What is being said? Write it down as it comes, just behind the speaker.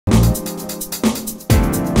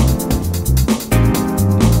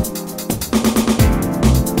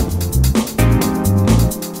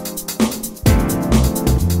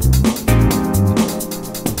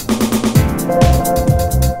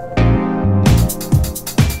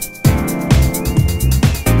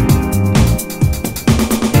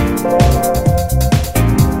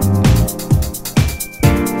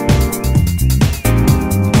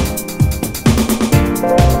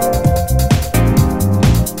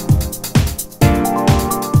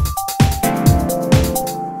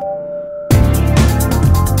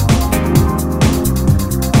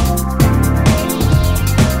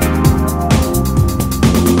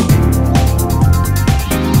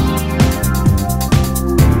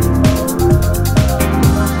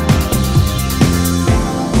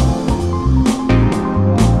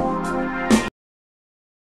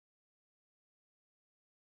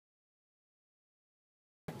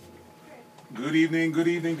Good evening, good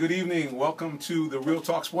evening, good evening. Welcome to the Real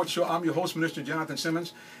Talk Sports Show. I'm your host, Minister Jonathan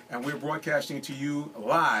Simmons, and we're broadcasting to you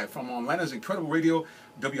live from Atlanta's incredible radio,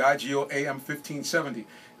 WIGO AM1570.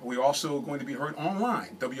 We're also going to be heard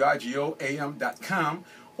online, WIGOAM.com,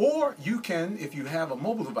 or you can, if you have a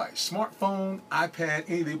mobile device, smartphone, iPad,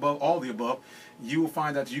 any of the above, all the above, you will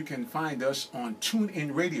find that you can find us on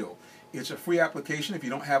TuneIn Radio. It's a free application. If you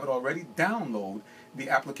don't have it already, download the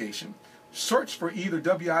application. Search for either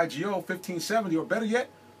WIGO 1570 or better yet,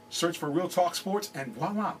 search for Real Talk Sports, and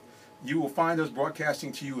voila, you will find us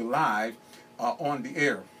broadcasting to you live on the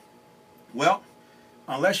air. Well,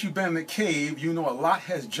 unless you've been in the cave, you know a lot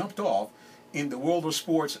has jumped off in the world of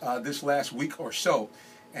sports this last week or so.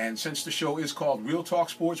 And since the show is called Real Talk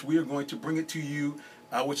Sports, we are going to bring it to you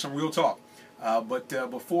with some real talk. But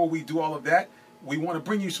before we do all of that, we want to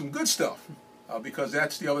bring you some good stuff. Because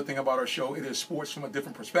that's the other thing about our show. It is sports from a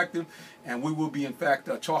different perspective. And we will be, in fact,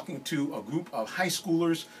 talking to a group of high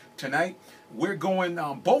schoolers tonight. We're going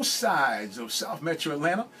on both sides of South Metro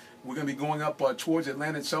Atlanta. We're going to be going up towards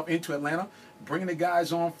Atlanta itself, into Atlanta, bringing the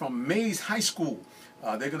guys on from Mays High School.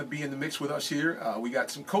 They're going to be in the mix with us here. We got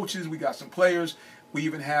some coaches. We got some players. We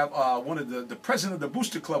even have one of the president of the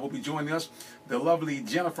Booster Club will be joining us. The lovely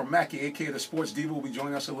Jennifer Mackey, a.k.a. the Sports Diva, will be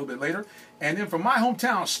joining us a little bit later. And then from my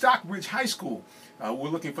hometown, Stockbridge High School, we're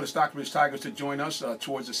looking for the Stockbridge Tigers to join us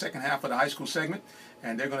towards the second half of the high school segment.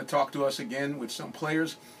 And they're going to talk to us again with some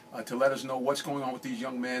players to let us know what's going on with these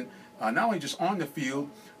young men, not only just on the field,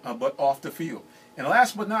 but off the field. And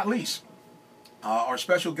last but not least, our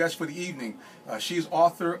special guest for the evening, she's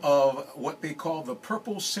author of what they call the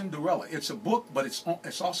Purple Cinderella. It's a book, but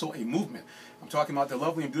it's also a movement. I'm talking about the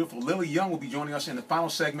lovely and beautiful Lillie Young will be joining us in the final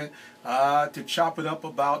segment to chop it up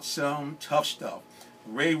about some tough stuff.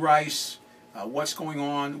 Ray Rice, what's going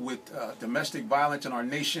on with domestic violence in our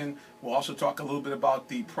nation. We'll also talk a little bit about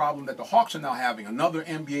the problem that the Hawks are now having. Another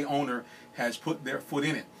NBA owner has put their foot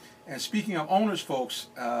in it. And speaking of owners, folks,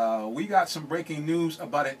 we got some breaking news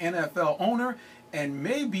about an NFL owner, and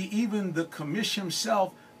maybe even the commission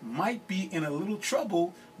himself might be in a little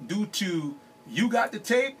trouble due to you got the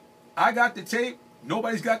tape, I got the tape,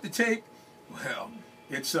 nobody's got the tape. Well,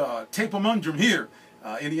 it's tape-a-mundrum here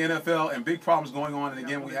in the NFL, and big problems going on. And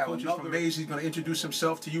again, we have Coach from Mays. He's going to introduce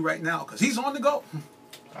himself to you right now because he's on the go.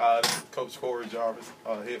 This is Coach Corey Jarvis,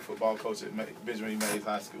 head football coach at Benjamin Mays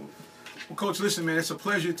High School. Well, Coach, listen, man, it's a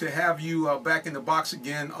pleasure to have you back in the box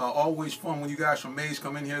again. Always fun when you guys from Mays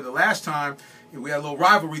come in here. The last time, we had a little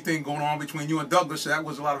rivalry thing going on between you and Douglas, so that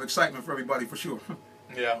was a lot of excitement for everybody, for sure.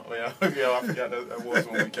 Yeah, I forgot that was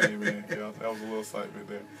when we came in. Yeah, that was a little excitement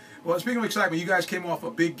there. Well, speaking of excitement, you guys came off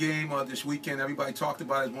a big game this weekend. Everybody talked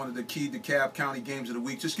about it as one of the key DeKalb County games of the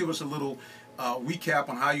week. Just give us a little recap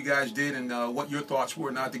on how you guys did and what your thoughts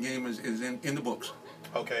were. Now that the game is in the books.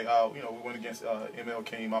 Okay, we went against ML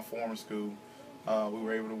King, my former school. We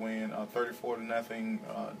were able to win 34-0.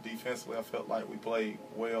 Defensively, I felt like we played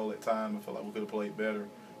well at times. I felt like we could have played better.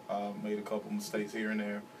 Made a couple mistakes here and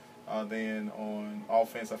there. Then on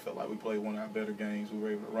offense, I felt like we played one of our better games. We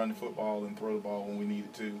were able to run the football and throw the ball when we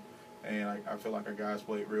needed to. And I feel like our guys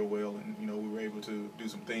played real well. And, we were able to do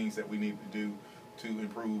some things that we needed to do to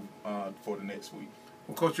improve for the next week.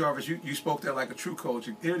 Well, Coach Jarvis, you spoke there like a true coach.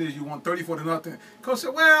 Here it is, you won 34-0. Coach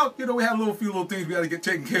said, well, we had a few little things we had to get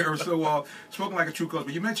taken care of. So, spoken like a true coach.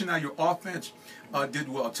 But you mentioned now your offense did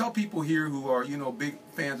well. Tell people here who are, big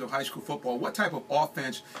fans of high school football, what type of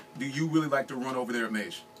offense do you really like to run over there at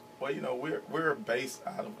Mays? Well, we're based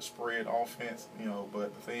out of a spread offense,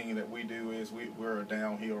 but the thing that we do is we're a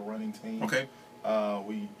downhill running team. Okay.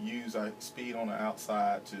 We use our speed on the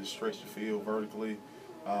outside to stretch the field vertically.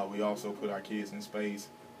 We also put our kids in space,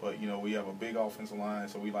 but we have a big offensive line,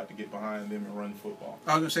 so we like to get behind them and run football.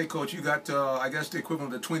 I was gonna say, Coach, you got I guess the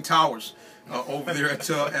equivalent of the Twin Towers over there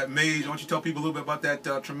at Mays. Why don't you tell people a little bit about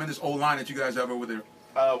that tremendous O-line that you guys have over there?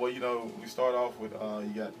 Well, we start off with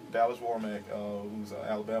you got Dallas Warmack, who's an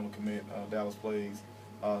Alabama commit. Dallas plays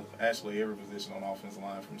actually every position on the offensive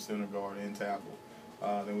line, from center guard and tackle.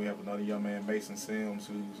 Then we have another young man, Mason Sims,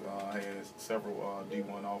 who has several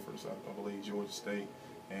D1 offers, I believe Georgia State,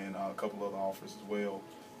 and a couple other offers as well.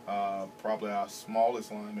 Probably our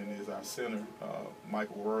smallest lineman is our center,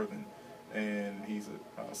 Michael Worthen, and he's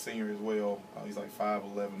a senior as well. He's like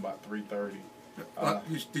 5'11", about 330.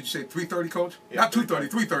 Did you say 330, Coach? Yeah, not 230,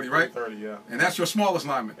 330, right? 330, yeah. And that's your smallest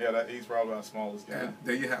lineman? Yeah, he's probably our smallest guy. And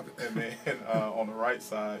there you have it. And then on the right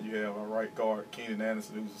side, you have our right guard, Keenan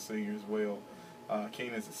Anderson, who's a senior as well.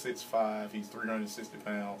 Keenan's a 6'5", he's 360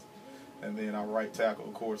 pounds. And then our right tackle,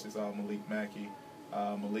 of course, is Malik Mackey.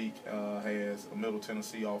 Malik has a Middle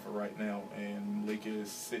Tennessee offer right now, and Malik is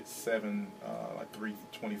 6'7", like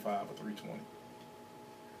 325 or 320.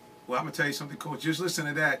 Well, I'm going to tell you something, Coach. Just listen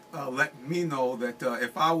to that. Let me know that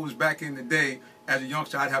if I was back in the day as a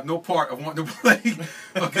youngster, I'd have no part of wanting to play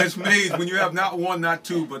against Mays when you have not one, not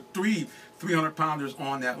two, but three 300-pounders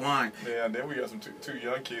on that line. Yeah, and then we got some two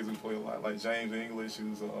young kids who play a lot, like James English,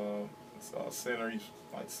 who's a center. He's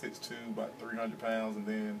like 6'2", about 300 pounds, and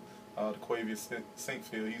then DeQuavius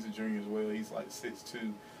Sinkfield, he's a junior as well. He's like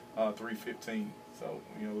 6'2", 315. So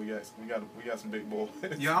we got some big boys.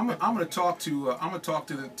 Yeah, I'm gonna talk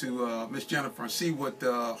to Miss Jennifer and see what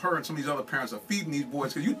her and some of these other parents are feeding these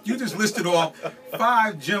boys, because you just listed off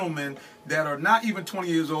 5 gentlemen that are not even 20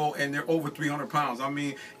 years old and they're over 300 pounds. I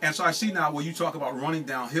mean, and so I see now where you talk about running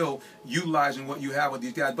downhill, utilizing what you have with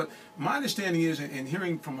these guys. But my understanding is, and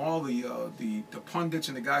hearing from all the pundits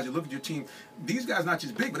and the guys that look at your team, these guys not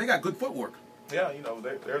just big, but they got good footwork. Yeah,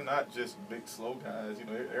 they're not just big, slow guys.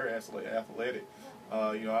 They're actually athletic.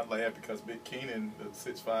 I laugh because Big Keenan, the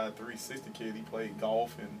 6'5", 360 kid, he played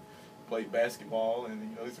golf and played basketball,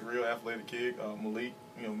 and he's a real athletic kid. Malik,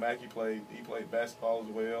 Mackey played basketball as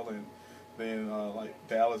well, and then like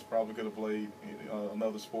Dallas probably could have played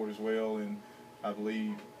another sport as well, and I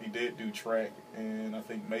believe he did do track, and I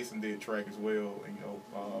think Mason did track as well. And,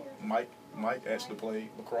 Mike actually played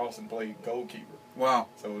lacrosse and played goalkeeper. Wow.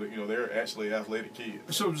 So, they're actually athletic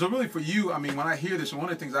kids. So really for you, I mean, when I hear this, one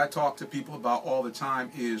of the things I talk to people about all the time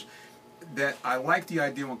is that I like the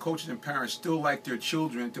idea when coaches and parents still like their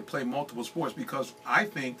children to play multiple sports, because I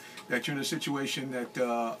think that you're in a situation that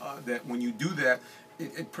that when you do that,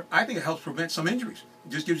 I think it helps prevent some injuries.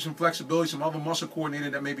 It just gives you some flexibility, some other muscle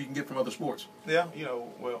coordinating that maybe you can get from other sports. Yeah,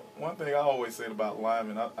 well, one thing I always said about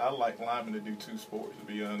linemen, I like linemen to do 2 sports, to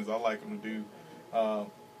be honest. I like them to do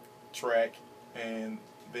track, and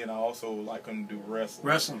then I also like them to do wrestling.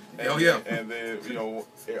 Wrestling. And, yeah. And then,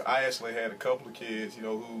 I actually had a couple of kids,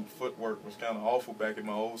 who footwork was kind of awful back in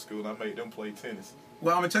my old school, and I made them play tennis.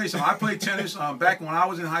 Well, I'm going to tell you something. I played tennis back when I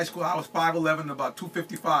was in high school. I was 5'11", about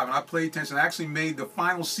 255, and I played tennis and I actually made the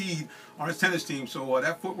final seed on his tennis team. So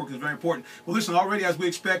that footwork is very important. Well, listen, already as we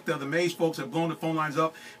expect, the Mays folks have blown the phone lines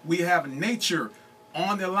up. We have Nature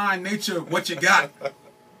on the line. Nature, what you got?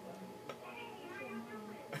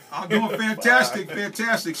 I'm doing fantastic,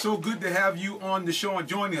 fantastic. So good to have you on the show and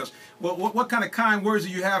joining us. Well, what kind of kind words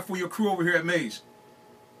do you have for your crew over here at Mays?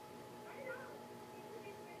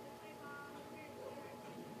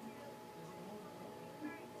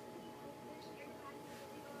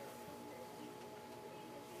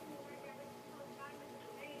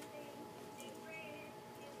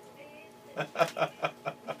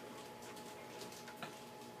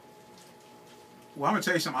 Well, I'm gonna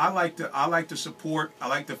tell you something. I like the support. I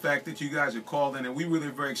like the fact that you guys are called in, and we really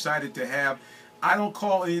are very excited to have. I don't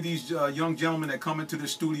call any of these young gentlemen that come into the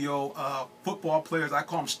studio football players. I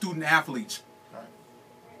call them student athletes. Right.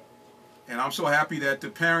 And I'm so happy that the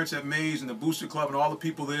parents at Mays and the Booster Club and all the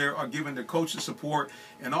people there are giving the coaches support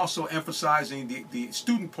and also emphasizing the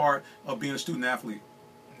student part of being a student athlete.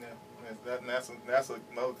 Yeah, that's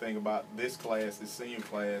another thing about this class, this senior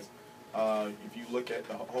class. If you look at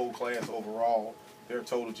the whole class overall, their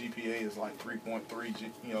total GPA is like 3.3,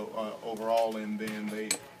 overall, and then they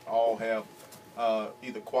all have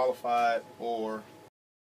either qualified or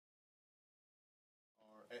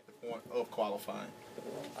at the point of qualifying.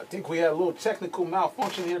 I think we had a little technical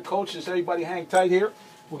malfunction here, Coach. Just everybody hang tight here.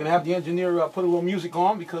 We're going to have the engineer put a little music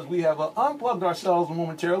on because we have unplugged ourselves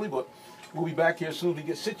momentarily, but we'll be back here as soon as we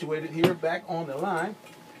get situated here, back on the line.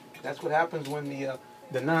 That's what happens when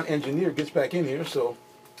the non-engineer gets back in here. So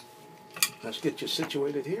let's get you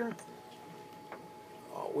situated here.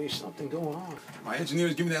 Always something going on. My engineer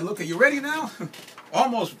is giving that look. Are you ready now?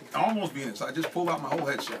 almost being. So I just pulled out my whole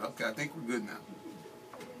headset. Okay, I think we're good now.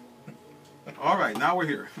 All right, now we're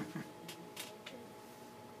here.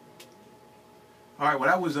 All right, well,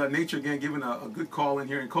 that was Nature again giving a good call in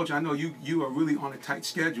here. And, Coach, I know you are really on a tight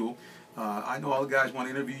schedule. I know all the guys want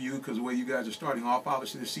to interview you because the way you guys are starting off,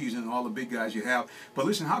 obviously, this season and all the big guys you have. But,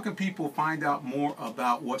 listen, how can people find out more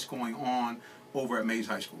about what's going on over at Mays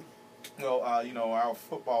High School? Well, our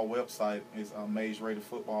football website is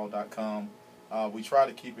maysraterfootball.com. We try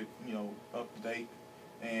to keep it, up to date.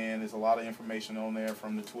 And there's a lot of information on there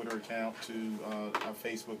from the Twitter account to our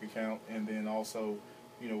Facebook account. And then also,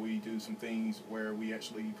 we do some things where we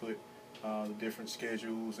actually put the different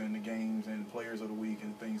schedules and the games and players of the week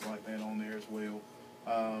and things like that on there as well.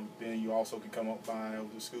 Then you also can come up by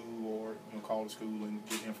the school or call the school and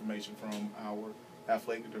get information from our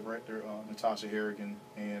athletic director, Natasha Harrigan,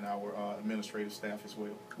 and our administrative staff as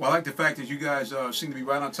well. Well, I like the fact that you guys seem to be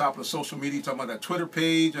right on top of the social media. You're talking about that Twitter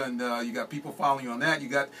page, and you got people following you on that. You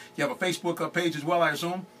have a Facebook page as well, I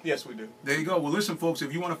assume? Yes, we do. There you go. Well, listen, folks,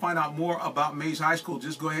 if you want to find out more about Mays High School,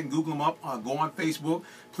 just go ahead and Google them up. Go on Facebook.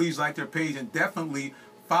 Please like their page, and definitely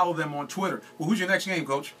follow them on Twitter. Well, who's your next game,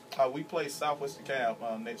 Coach? We play Southwest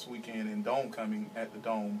DeKalb next weekend in Dome coming at the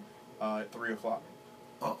Dome at 3 o'clock.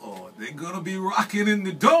 Uh-oh, they're going to be rocking in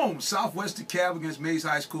the Dome. Southwest DeKalb against Mays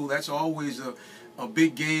High School. That's always a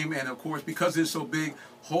big game. And, of course, because it's so big,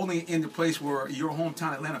 holding it in the place where your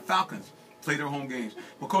hometown Atlanta Falcons play their home games.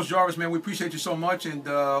 Well, Coach Jarvis, man, we appreciate you so much. And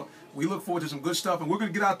we look forward to some good stuff. And we're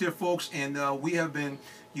going to get out there, folks. And we have been,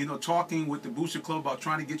 talking with the Booster Club about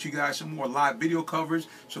trying to get you guys some more live video coverage.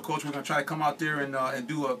 So, Coach, we're going to try to come out there and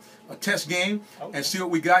do a test game and see what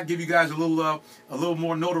we got. Give you guys a little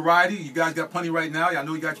more notoriety. You guys got plenty right now. I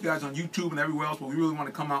know you got you guys on YouTube and everywhere else, but we really want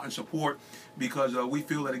to come out and support because we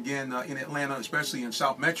feel that, again, in Atlanta, especially in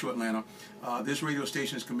South Metro Atlanta, this radio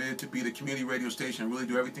station is committed to be the community radio station and really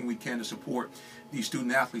do everything we can to support these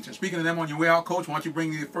student athletes. And speaking of them, on your way out, Coach, why don't you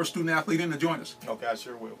bring the first student athlete in to join us? Okay, I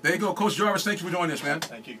sure will. There you go. Coach Jarvis, thank you for joining us, man.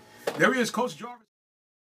 Thank you. There he is, Coach Jarvis.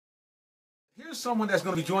 Here's someone that's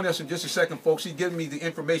going to be joining us in just a second, folks. She's giving me the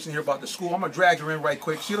information here about the school. I'm going to drag her in right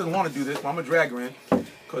quick. She doesn't want to do this, but I'm going to drag her in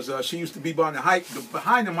because she used to be behind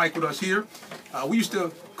the mic with us here. We used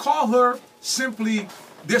to call her simply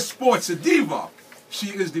this sports diva. She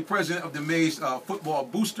is the president of the Mays Football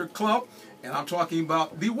Booster Club, and I'm talking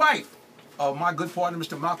about the wife of my good partner,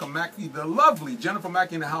 Mr. Malcolm Mackey, the lovely Jennifer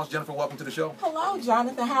Mackey in the house. Jennifer, welcome to the show. Hello,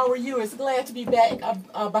 Jonathan. How are you? It's glad to be back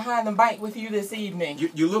behind the mic with you this evening.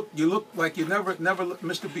 You look like you never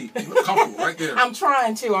missed a beat. You look comfortable right there. I'm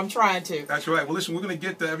trying to. That's right. Well, listen, we're going to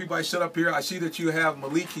get everybody set up here. I see that you have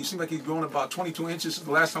Malik. He seems like he's grown about 22 inches since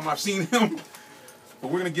the last time I've seen him. But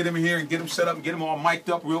we're going to get him in here and get him set up and get him all mic'd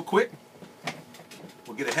up real quick.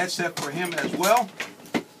 We'll get a headset for him as well.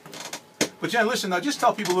 But, Jen, listen, just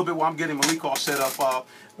tell people a little bit while I'm getting Malik all set up.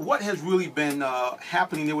 What has really been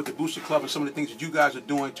happening there with the Booster Club and some of the things that you guys are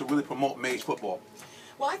doing to really promote Mays football?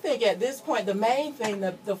 Well, I think at this point, the main thing,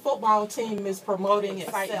 the football team is promoting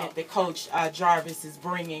excitement that Coach Jarvis is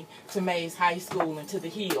bringing to Mays High School and to the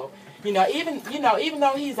Hill. Even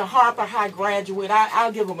though he's a Harper High graduate,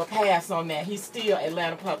 I'll give him a pass on that. He's still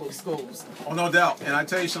Atlanta Public Schools. Oh, no doubt. And I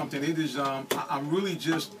tell you something, it is. I'm really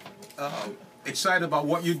just excited about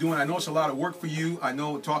what you're doing. I know it's a lot of work for you. I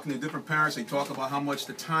know talking to different parents, they talk about how much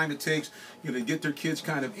the time it takes, to get their kids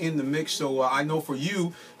kind of in the mix. So I know for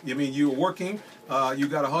you, you're working. You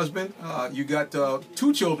got a husband. You got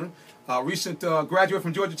 2 children. Recent graduate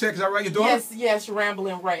from Georgia Tech. Is that right, your daughter? Yes,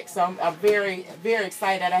 Rambling Rex. So I'm very, very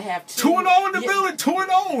excited. I have 2. 2-0 in the building.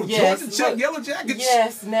 2-0. Yes, Georgia Tech, Yellow Jackets.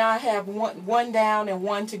 Yes. Now I have one down and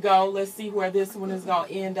 1 to go. Let's see where this one is going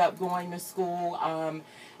to end up going to school.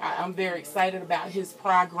 I'm very excited about his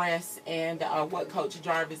progress and what Coach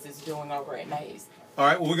Jarvis is doing over at Mays. All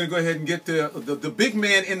right. Well, we're going to go ahead and get the big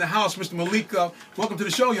man in the house, Mr. Malik. Welcome to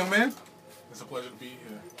the show, young man. It's a pleasure to be here.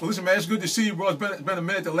 Well, listen, man, it's good to see you, bro. It's been a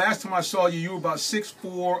minute. The last time I saw you, you were about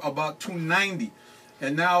 6'4", about 290.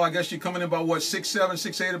 And now I guess you're coming in about, what, 6'7",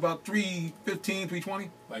 6'8", about 315, 320?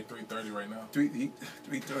 Like 330 right now.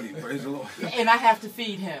 330, praise the Lord. And I have to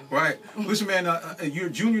feed him. Right. Listen, man, you're a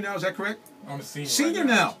junior now, is that correct? I'm a senior. Senior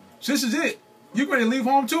now. So this is it. You ready to leave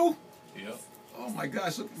home too? Yep. Oh my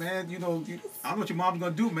gosh, man! I don't know what your mom's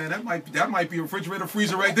gonna do, man. That might be a refrigerator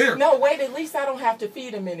freezer right there. No, wait. At least I don't have to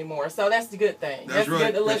feed him anymore, so that's the good thing. That's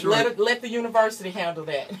right. Good. Let the university handle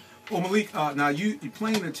that. Well, Malik, now you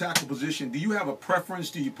play in a tackle position. Do you have a preference?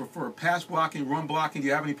 Do you prefer pass blocking, run blocking? Do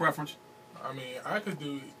you have any preference? I mean, I could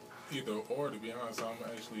do either or. To be honest,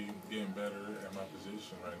 I'm actually getting better at my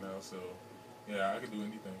position right now, so yeah, I could do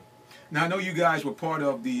anything. Now, I know you guys were part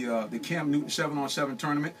of the Cam Newton 7-on-7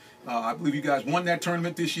 tournament. I believe you guys won that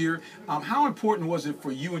tournament this year. How important was it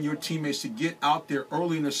for you and your teammates to get out there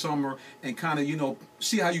early in the summer and kind of,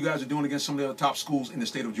 see how you guys are doing against some of the other top schools in the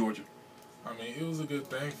state of Georgia? I mean, it was a good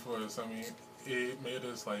thing for us. I mean, it made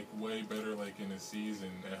us, way better, in the season,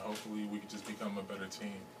 and hopefully we could just become a better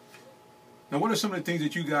team. Now, what are some of the things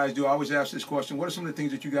that you guys do? I always ask this question. What are some of the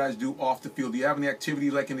things that you guys do off the field? Do you have any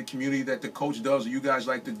activities in the community that the coach does or you guys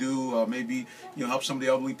like to do? Maybe, help some of the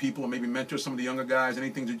elderly people or maybe mentor some of the younger guys?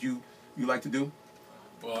 Anything that you like to do?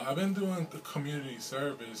 Well, I've been doing the community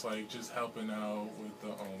service, just helping out with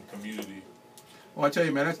the community. Well, I tell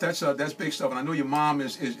you, man, that's big stuff. And I know your mom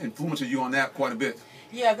is influences you on that quite a bit.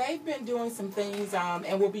 Yeah, they've been doing some things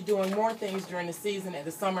and we'll be doing more things during the season at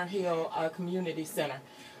the Summer Hill Community Center.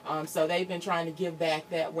 So they've been trying to give back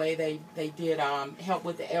that way. They did help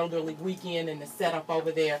with the elderly weekend and the setup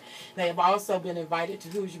over there. They have also been invited to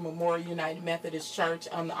Hoosier Memorial United Methodist Church.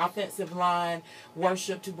 The offensive line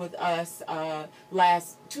worshiped with us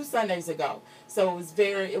last 2 Sundays ago. So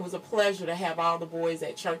it was a pleasure to have all the boys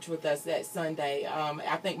at church with us that Sunday.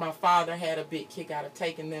 I think my father had a big kick out of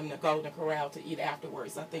taking them to Golden Corral to eat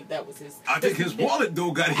afterwards. I think that was his. I think his wallet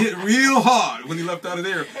though got hit real hard when he left out of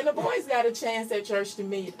there. And the boys got a chance at church to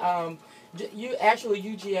meet.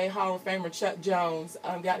 UGA Hall of Famer Chuck Jones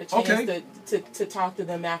got a chance to talk to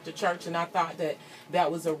them after church, and I thought that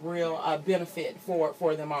was a real benefit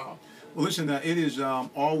for them all. Well, listen, it is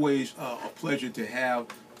always a pleasure to have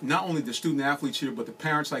not only the student athletes here, but the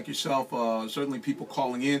parents like yourself, certainly people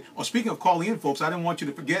calling in. Oh, speaking of calling in, folks, I didn't want you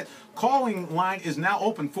to forget, calling line is now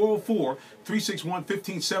open,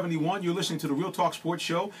 404-361-1571. You're listening to the Real Talk Sports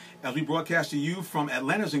Show as we broadcast to you from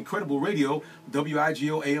Atlanta's incredible radio,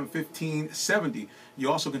 WIGO AM1570. You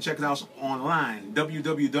also can check it out online,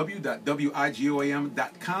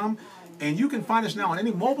 www.wigoam.com. And you can find us now on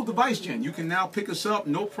any mobile device, Jen. You can now pick us up,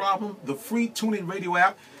 no problem, the free TuneIn radio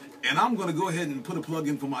app. And I'm going to go ahead and put a plug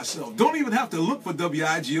in for myself. Don't even have to look for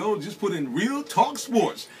WIGO. Just put in Real Talk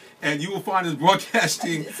Sports, and you will find us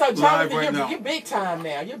broadcasting live right now. You're big time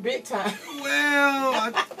now. You're big time.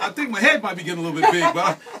 Well, I think my head might be getting a little bit big,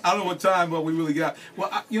 but I don't know what time we really got.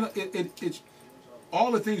 Well, it's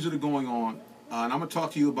all the things that are going on. And I'm going to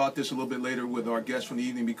talk to you about this a little bit later with our guest from the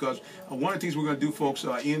evening, because one of the things we're going to do, folks,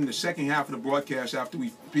 in the second half of the broadcast, after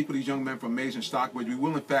we speak with these young men from Mays and Stockbridge, we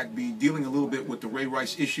will, in fact, be dealing a little bit with the Ray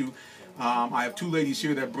Rice issue. I have 2 ladies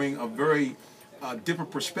here that bring a very different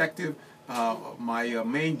perspective. My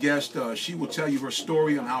main guest, she will tell you her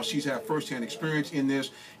story on how she's had firsthand experience in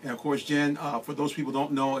this. And, of course, Jen, for those people who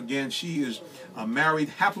don't know, again, she is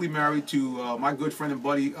happily married to my good friend and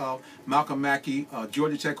buddy, Malcolm Mackey,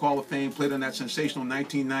 Georgia Tech Hall of Fame, played on that sensational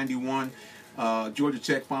 1991 Georgia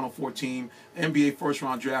Tech Final Four team, NBA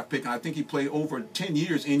first-round draft pick, and I think he played over 10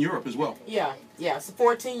 years in Europe as well. Yeah, so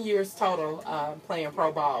 14 years total playing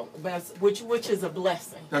pro ball, which is a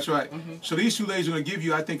blessing. That's right. Mm-hmm. So these 2 ladies are going to give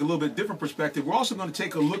you, I think, a little bit different perspective. We're also going to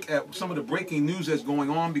take a look at some of the breaking news that's going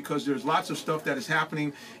on, because there's lots of stuff that is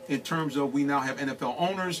happening in terms of we now have NFL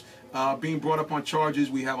owners being brought up on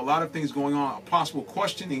charges. We have a lot of things going on, a possible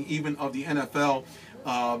questioning even of the NFL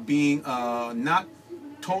being not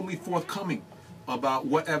totally forthcoming about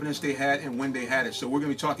what evidence they had and when they had it. So we're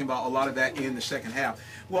going to be talking about a lot of that in the second half.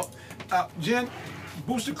 Well, Jen,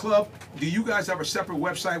 Booster Club, do you guys have a separate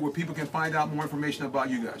website where people can find out more information about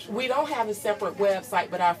you guys? We don't have a separate website,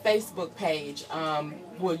 but our Facebook page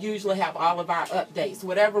will usually have all of our updates.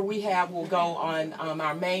 Whatever we have will go on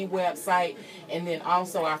our main website, and then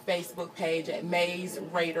also our Facebook page at Mays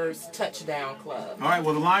Raiders Touchdown Club. All right,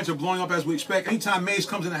 well, the lines are blowing up as we expect. Anytime Mays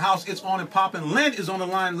comes in the house, it's on and popping. Len is on the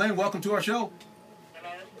line. Len, welcome to our show.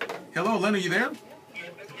 Hello, Len, are you there?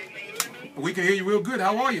 We can hear you real good.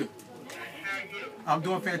 How are you? I'm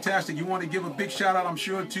doing fantastic. You want to give a big shout out, I'm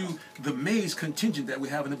sure, to the Mays contingent that we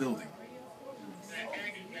have in the building.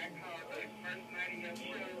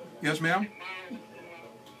 Yes, ma'am?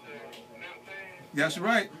 That's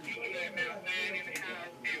right.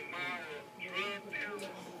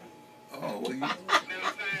 Oh, well, you...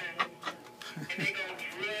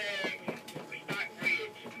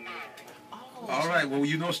 All right. Well,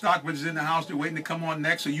 you know Stockbridge is in the house. They're waiting to come on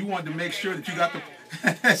next. So you wanted to make sure that you got the...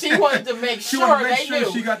 She wanted to make sure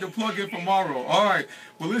she got the plug in for tomorrow. All right.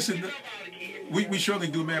 Well, listen, we surely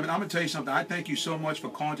do, man. But I'm going to tell you something. I thank you so much for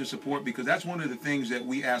calling to support, because that's one of the things that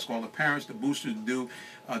we ask all the parents, the boosters to do.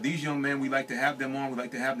 These young men, we like to have them on. We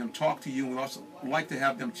like to have them talk to you. We also like to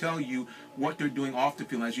have them tell you what they're doing off the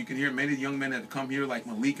field. As you can hear, many of the young men that come here, like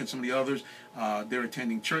Malik and some of the others, they're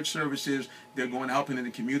attending church services. They're going helping in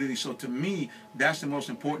the community. So to me, that's the most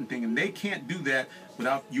important thing. And they can't do that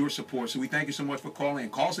without your support. So we thank you so much for calling.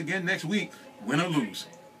 And call us again next week, win or lose.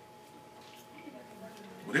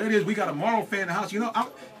 Well, there it is. We got a Morrow fan in the house. You know,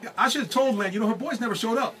 I should have told Len, you know, her boys never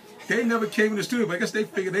showed up. They never came in the studio, but I guess they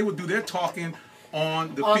figured they would do their talking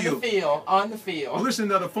on the field. On the field. Well, listen,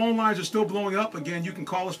 the phone lines are still blowing up. Again, you can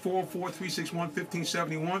call us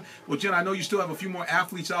 404-361-1571. Well, Jen, I know you still have a few more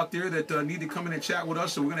athletes out there that need to come in and chat with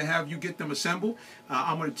us, so we're going to have you get them assembled.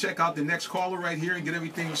 I'm going to check out the next caller right here and get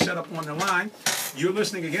everything set up on the line. You're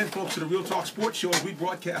listening again, folks, to the Real Talk Sports Show as we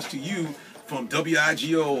broadcast to you from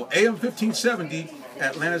WIGO AM1570,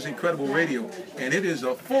 Atlanta's incredible radio. And it is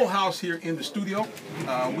a full house here in the studio.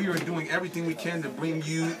 We are doing everything we can to bring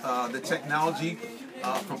you the technology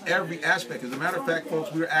from every aspect. As a matter of fact,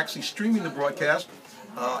 folks, we're actually streaming the broadcast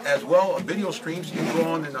as well, video streams. You can go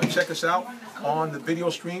on and check us out. on the video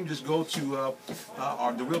stream, just go to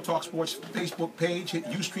the Real Talk Sports Facebook page, hit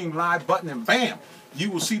Ustream Live button, and bam, you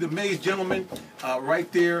will see the Mays gentlemen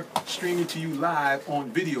right there streaming to you live on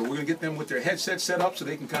video. We're going to get them with their headset set up so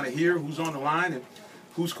they can kind of hear who's on the line and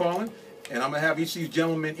who's calling. And I'm going to have each of these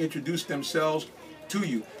gentlemen introduce themselves to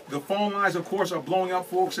you. The phone lines, of course, are blowing up,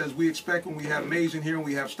 folks, as we expect when we have Mays in here, and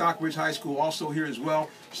we have Stockbridge High School also here as well.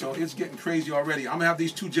 So it's getting crazy already. I'm going to have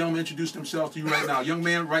these two gentlemen introduce themselves to you right now. Young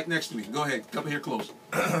man right next to me. Go ahead. Come here close.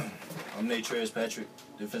 I'm Natrez Patrick,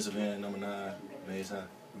 defensive end, number 9, Mays High.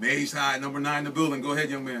 Mays High, number 9 in the building. Go ahead,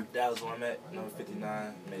 young man. Dallas Warmack, number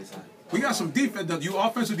 59, Mays High. We got some defense. You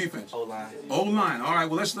offense or defense? O-line. O-line. All right.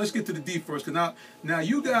 Well, let's get to the D first. Cause now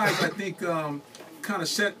you guys, I think, kind of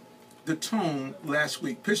set the tone last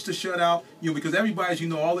week. Pitched a shutout. Because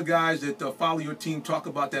everybody's, all the guys that follow your team talk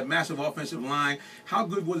about that massive offensive line. How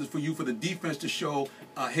good was it for you for the defense to show,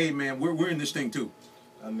 hey man, we're in this thing too?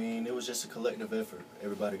 I mean, it was just a collective effort.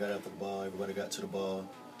 Everybody got after the ball. Everybody got to the ball.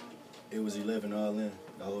 It was 11 all in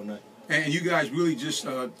the whole night. And you guys really just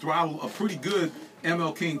throttled a pretty good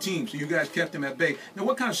ML King team, so you guys kept them at bay. Now,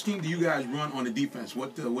 what kind of scheme do you guys run on the defense?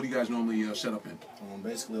 What do you guys normally set up in?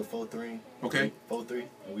 Basically a 4-3. Okay. 4-3,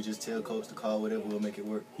 and we just tell coach to call whatever, we'll make it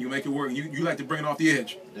work. You make it work. You like to bring it off the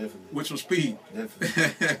edge? Definitely. With some speed?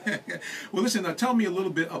 Definitely. Well, listen, tell me a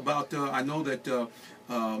little bit about, I know that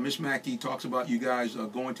Miss Mackey talks about you guys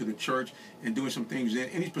going to the church and doing some things.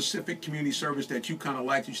 Any specific community service that you kind of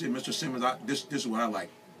like? You say, Mr. Simmons, this is what I like.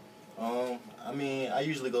 I mean, I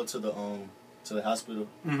usually go to the hospital,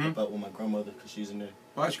 help out with my grandmother because she's in there.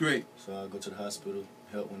 Oh, that's great. So I go to the hospital,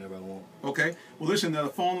 help whenever I want. Okay. Well, listen, the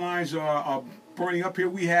phone lines are burning up here.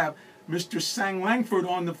 We have Mr. Sang Langford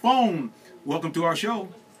on the phone. Welcome to our show.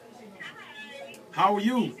 How are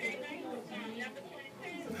you?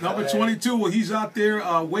 Number 22. Well, he's out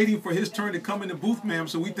there waiting for his turn to come in the booth, ma'am.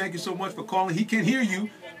 So we thank you so much for calling. He can hear you.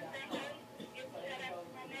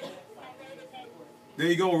 There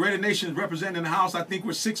you go. Raider Nation is representing the house. I think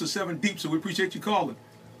we're 6 or 7 deep, so we appreciate you calling.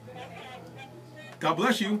 God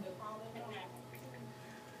bless you.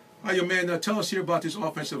 All right, yo, man, tell us here about this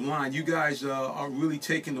offensive line. You guys are really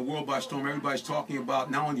taking the world by storm. Everybody's talking about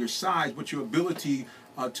not only your size, but your ability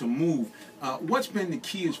to move. What's been the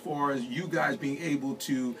key as far as you guys being able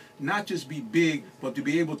to not just be big, but to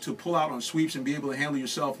be able to pull out on sweeps and be able to handle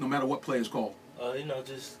yourself no matter what play is called?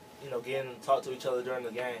 Just getting to talk to each other during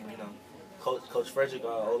the game. Coach Frederick,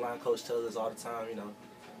 our O-line coach, tells us all the time,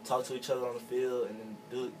 talk to each other on the field and then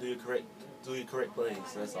do your correct plays.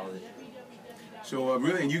 That's all it is. So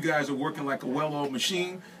really, and you guys are working like a well-oiled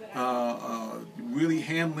machine, really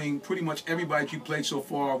handling pretty much everybody that you played so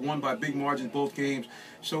far, won by big margins both games.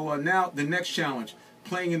 So now the next challenge,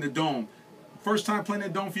 playing in the Dome. First time playing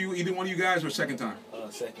in the Dome for you, either one of you guys, or second time?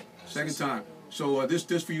 Second. Second time. So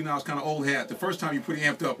this for you now is kind of old hat. The first time you're pretty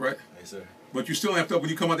amped up, right? Yes, sir. But you still amped up when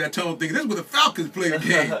you come out that tunnel thinking, this is where the Falcons play the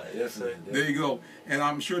game. Yes, sir. There you go. And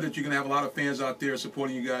I'm sure that you're going to have a lot of fans out there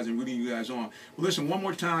supporting you guys and rooting you guys on. Well, listen, one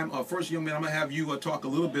more time. First, young man, I'm going to have you talk a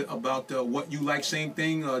little bit about what you like. Same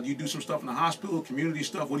thing. Do you do some stuff in the hospital, community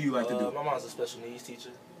stuff? What do you like to do? My mom's a special needs teacher.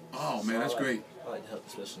 Oh, man, that's great. I like to help the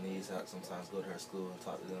special needs out. Sometimes go to her school and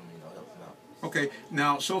talk to them, help them out. Okay,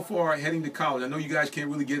 now so far heading to college, I know you guys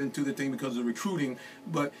can't really get into the thing because of recruiting,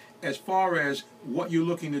 but as far as what you're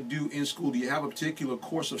looking to do in school, do you have a particular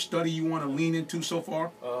course of study you want to lean into so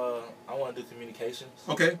far? I want to do communications.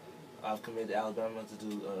 Okay. I've committed to Alabama to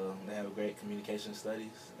do, they have a great communication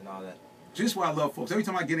studies and all that. Just what I love, folks. Every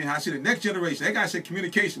time I get in, I see the next generation. That guy said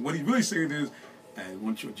communication. What he's really saying is, I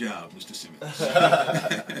want your job, Mr. Simmons.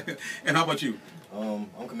 And how about you?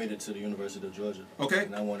 I'm committed to the University of Georgia. Okay.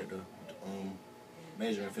 And I wanted to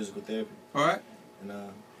major in physical therapy. All right. And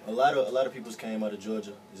a lot of people came out of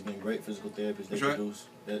Georgia. It's been great physical therapists. They That's produce.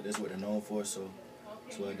 That's what they're known for. So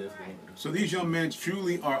that's what I definitely want to do. So these young men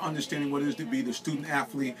truly are understanding what it is to be the student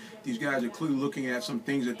athlete. These guys are clearly looking at some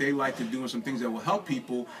things that they like to do and some things that will help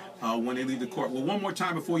people when they leave the court. Well, one more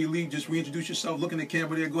time before you leave, just reintroduce yourself. Look in the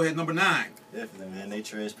camera there. Go ahead, number 9. Definitely, man.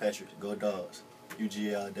 Natrez Patrick. Go Dogs.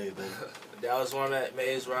 UGA all day, baby. Dallas Warmack,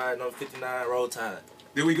 Mays Ride, number 59, Roll Tide.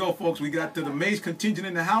 There we go, folks. We got the Mays contingent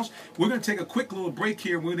in the house. We're going to take a quick little break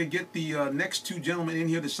here. We're going to get the next 2 gentlemen in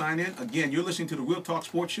here to sign in. Again, you're listening to the Real Talk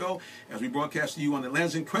Sports Show as we broadcast to you on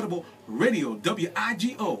Atlanta's incredible radio,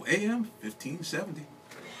 WIGO AM1570.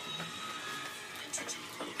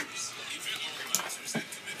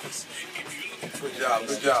 Good job,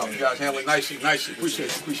 good job. You guys handle it nicely. Appreciate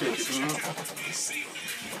it.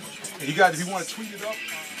 And you guys, if you want to tweet it up.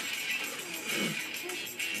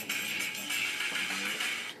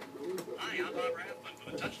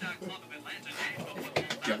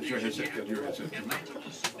 Got your headset.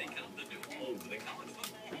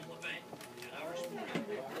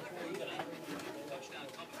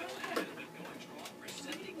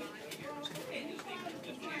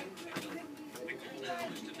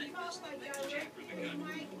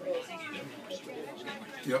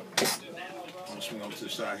 Yep. I'm gonna swing over to the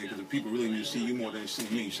side here because the people really need to see you more than they see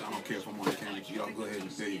me, so I don't care if I'm on the camera. Y'all go ahead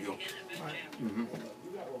and there you go. Mm-hmm.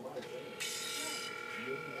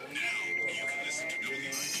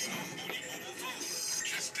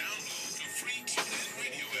 Just download the free TuneIn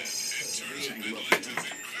radio app and turn on the Legends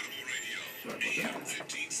Incredible Radio.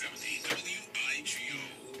 AM1570 WIGO.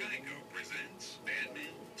 WIGO presents Bad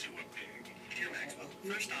Men to a Pig. Dear Maxwell,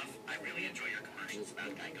 first off, I really enjoy your commercials about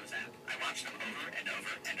Geico's app. I watch them over and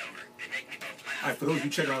over and over. They make me both laugh. All right, for those of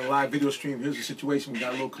you checking out the live video stream, here's the situation. We got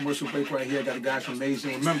a little commercial break right here. Got the guys from Maze.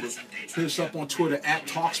 And remember, hit us up on Twitter at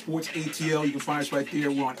TalkSportsATL. You can find us right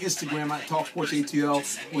there. We're on Instagram at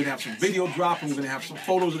TalkSportsATL. We're going to have some video dropping. We're going to have some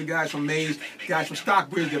photos of the guys from Maze. The guys from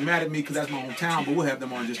Stockbridge, they're mad at me because that's my hometown, but we'll have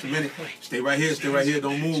them on in just a minute. Stay right here. Stay right here.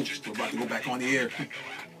 Don't move. We're about to go back on the air.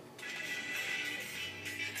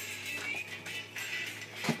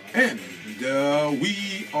 And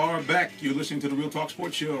we are back. You're listening to the Real Talk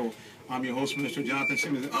Sports Show. I'm your host, Mr. Jonathan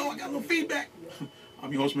Simmons. Oh, I got a little feedback.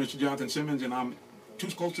 I'm your host, Mr. Jonathan Simmons, and I'm too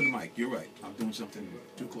close to the mic. You're right. I'm doing something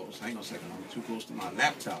too close. Hang on a second. I'm too close to my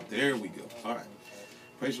laptop. There we go. All right.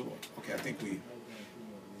 Praise the Lord. Okay, I think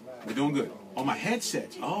we're doing good. Oh, my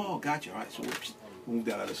headsets. Oh, gotcha. All right, so we'll move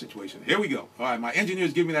that out of the situation. Here we go. All right, my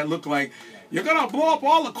engineers give me that look like, you're going to blow up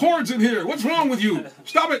all the cords in here. What's wrong with you?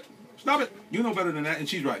 Stop it. Stop it. You know better than that, and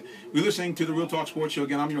she's right. We're listening to the Real Talk Sports Show.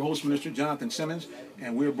 Again, I'm your host, Minister Jonathan Simmons,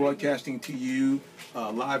 and we're broadcasting to you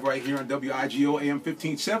live right here on WIGO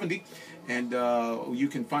AM1570. And you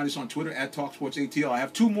can find us on Twitter at TalkSportsATL. I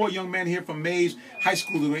have two more young men here from Mays High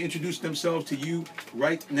School who are going to introduce themselves to you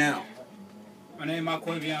right now. My name is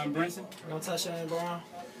Marquavion Brinson. I'm Tashawn Brown.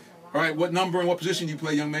 All right, what number and what position do you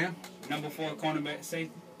play, young man? Number 4, cornerback,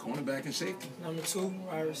 safety. Cornerback and safety. Number 2,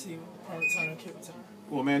 wide receiver, punt return, kick return.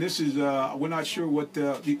 Well, man, this is, we're not sure what,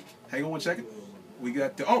 hang on one second. We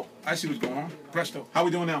got, oh, I see what's going on. Presto. How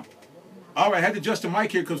we doing now? All right, I had to adjust the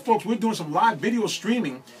mic here because, folks, we're doing some live video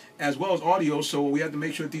streaming as well as audio, so we have to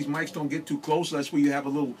make sure that these mics don't get too close unless we have a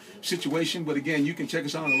little situation. But, again, you can check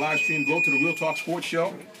us out on the live stream. Go to the Real Talk Sports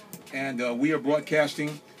Show, and we are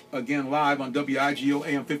broadcasting, again, live on WIGO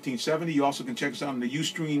AM1570. You also can check us out on the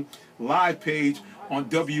Ustream live page on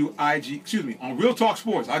on Real Talk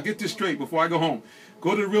Sports. I'll get this straight before I go home.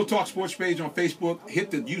 Go to the Real Talk Sports page on Facebook, hit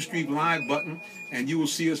the Ustream live button, and you will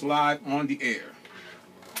see us live on the air.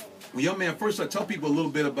 Well, young man, first tell people a little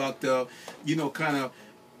bit about, kind of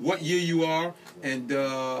what year you are and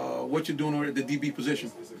what you're doing at the DB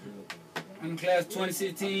position. I'm class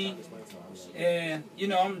 2016, and,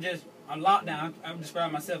 I'm lockdown. I'm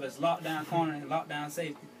describing myself as lockdown corner and lockdown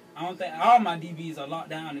safety. I don't think all my DBs are locked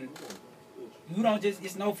down, and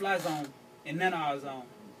it's no fly zone in none of our zone.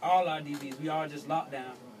 All our DBs, we all just locked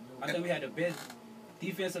down. I think we had the best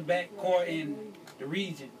defensive back core in the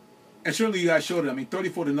region. And certainly you guys showed it. I mean,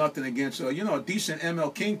 34-0 against, a decent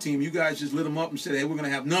ML King team. You guys just lit them up and said, hey, we're going to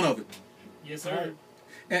have none of it. Yes, sir.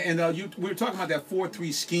 And we were talking about that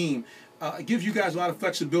 4-3 scheme. It gives you guys a lot of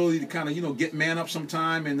flexibility to kind of, get man up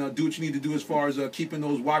sometime and do what you need to do as far as keeping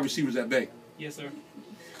those wide receivers at bay. Yes, sir.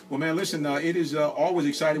 Well, man, listen, it is always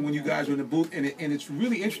exciting when you guys are in the booth, and it's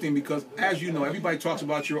really interesting because, as you know, everybody talks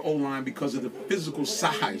about your O-line because of the physical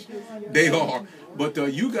size they are, but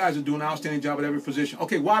you guys are doing an outstanding job at every position.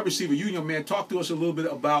 Okay, wide receiver, you, young man, talk to us a little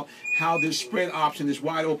bit about how this spread option, this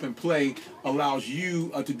wide-open play, allows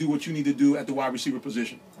you to do what you need to do at the wide receiver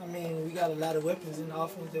position. I mean, we got a lot of weapons in the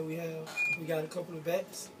offense that we have. We got a couple of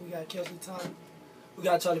backs. We got Kelsey Thomas. We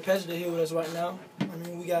got Charlie Patrick here with us right now. I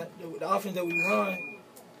mean, we got the offense that we run.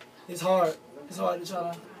 It's hard. It's hard to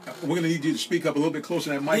try to... We're going to need you to speak up a little bit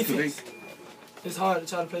closer to that mic. It's hard to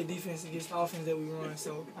try to play defense against the offense that we run.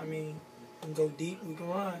 So, I mean, we can go deep, we can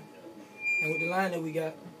run. And with the line that we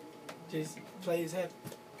got, just plays happen.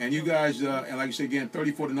 And you guys, and like you said again,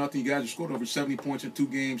 34-0, you guys have scored over 70 points in 2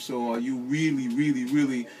 games. So you really, really,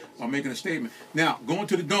 really are making a statement. Now, going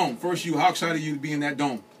to the Dome. First, how excited are you to be in that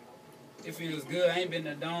Dome? It feels good. I ain't been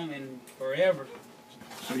in the Dome in forever.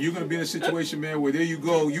 So you're going to be in a situation, man, where there you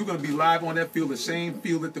go. You're going to be live on that field, the same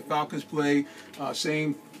field that the Falcons play,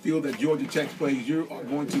 same field that Georgia Tech plays. You're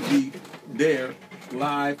going to be there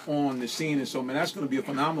live on the scene. And so, man, that's going to be a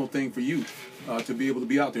phenomenal thing for you to be able to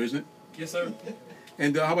be out there, isn't it? Yes, sir.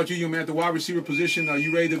 And how about you, young man, at the wide receiver position? Are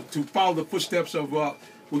you ready to follow the footsteps of we're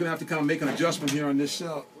going to have to kind of make an adjustment here on this.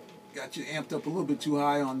 Got you amped up a little bit too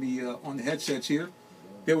high on the headsets here.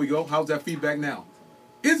 There we go. How's that feedback now?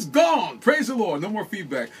 It's gone. Praise the Lord. No more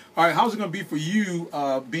feedback. All right, how's it going to be for you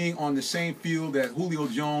being on the same field that Julio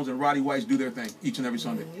Jones and Roddy White do their thing each and every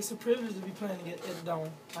Sunday? It's a privilege to be playing at the Dome.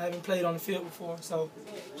 I haven't played on the field before, so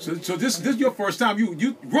this is your first time.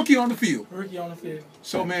 You rookie on the field. Rookie on the field.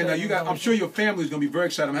 So man, now I'm sure your family is going to be very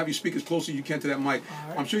excited. I'm going to have you speak as close as you can to that mic.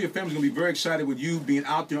 Right. I'm sure your family's going to be very excited with you being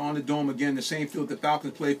out there on the Dome again, the same field the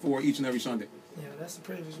Falcons play for each and every Sunday. Yeah, that's a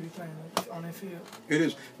privilege to be playing on that field. It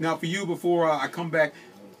is. Now for you, before I come back,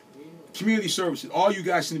 community services. All you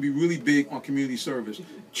guys seem to be really big on community service.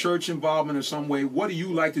 Church involvement in some way. What do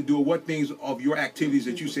you like to do, or what things of your activities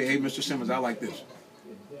that you say, hey, Mr. Simmons, I like this?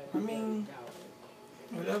 I mean,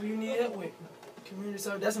 whatever you need help with. Community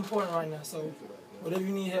service, that's important right now. So whatever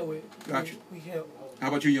you need help with, Gotcha. we can help. How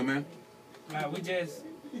about you, young man?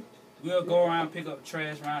 We'll go around, pick up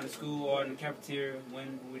trash around the school or in the cafeteria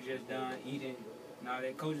when we're just done eating. Now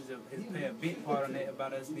that coaches play a big part on that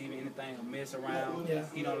about us leaving anything a mess around. Yeah.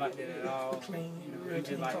 He don't like that at all. Clean. He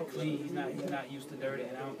just like clean. He's not used to dirty,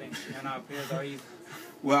 and I don't think none of our players are either.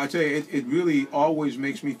 Well, I tell you, it really always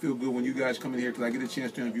makes me feel good when you guys come in here because I get a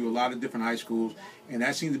chance to interview a lot of different high schools, and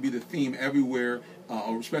that seems to be the theme everywhere,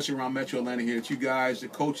 especially around Metro Atlanta here, that you guys, the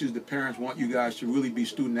coaches, the parents want you guys to really be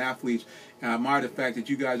student athletes. And I admire the fact that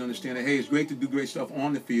you guys understand that, hey, it's great to do great stuff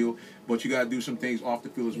on the field, but you got to do some things off the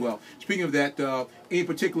field as well. Speaking of that, any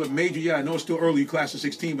particular major, I know it's still early, class of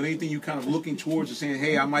 16, but anything you kind of looking towards and saying,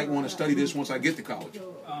 hey, I might want to study this once I get to college?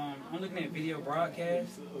 I'm looking at video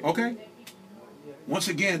broadcast. Okay. Once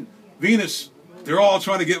again, Venus, they're all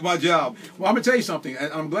trying to get my job. Well, I'm going to tell you something.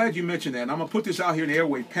 I'm glad you mentioned that. And I'm going to put this out here in the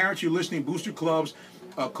airway. Parents, you're listening, booster clubs,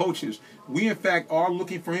 coaches, we, in fact, are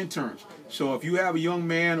looking for interns. So if you have a young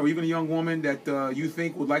man or even a young woman that you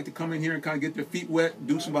think would like to come in here and kind of get their feet wet,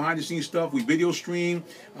 do some behind-the-scenes stuff, we video stream.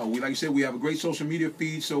 Like I said, we have a great social media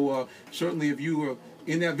feed. So certainly if you are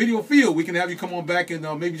in that video field, we can have you come on back and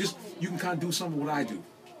maybe just you can kind of do some of what I do.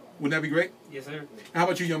 Wouldn't that be great? Yes, sir. How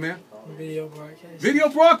about you, young man? Video broadcast. Video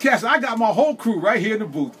broadcast. I got my whole crew right here in the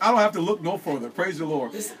booth. I don't have to look no further. Praise the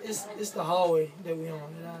Lord. It's the hallway that we on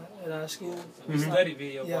at our school. We study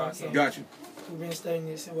video broadcast. So Got you. we've been studying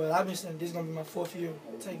this. Well, I've been studying. This is gonna be my 4th year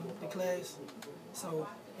taking the class. So,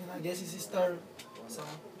 and I guess it's his 3rd. So.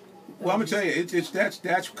 Well, I'm gonna tell you,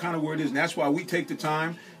 that's kind of where it is, and that's why we take the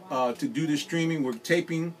time to do this streaming. We're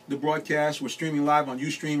taping the broadcast. We're streaming live on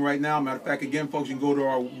Ustream right now. Matter of fact, again, folks, you can go to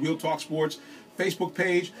our Real Talk Sports Facebook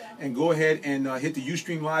page and go ahead and hit the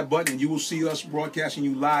Ustream Live button, and you will see us broadcasting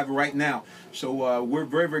you live right now. So we're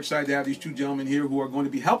very, very excited to have these two gentlemen here who are going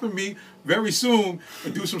to be helping me very soon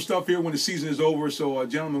do some stuff here when the season is over. So,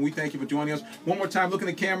 gentlemen, we thank you for joining us. One more time, look in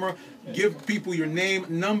the camera. Give people your name,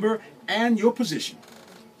 number, and your position.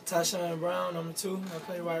 Tashawn Brown, number 2. I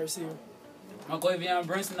play wide receiver. Marquavion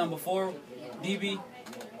Brinson, number 4, DB.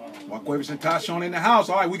 Mark Wavis and Tashawn in the house.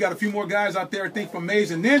 All right, we got a few more guys out there, I think, from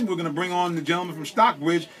Mays. And then we're going to bring on the gentleman from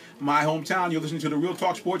Stockbridge, my hometown. You're listening to the Real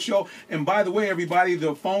Talk Sports Show. And by the way, everybody,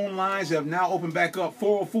 the phone lines have now opened back up,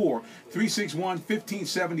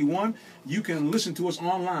 404-361-1571. You can listen to us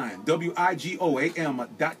online,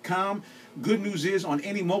 WIGOAM.com. Good news is on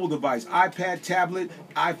any mobile device, iPad, tablet,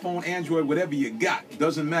 iPhone, Android, whatever you got,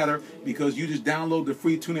 doesn't matter because you just download the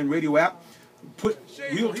free TuneIn Radio app. Put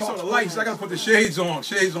Real Talk the lights. I gotta put the shades on.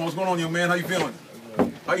 Shades on. What's going on, young man? How you feeling?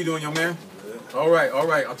 How you doing, young man? All right, all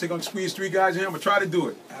right. I'll take on squeeze 3 guys in here. I'm gonna try to do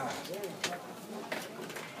it.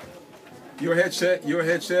 Your headset. Your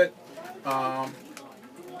headset.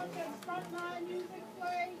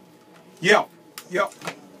 Yeah. Yep.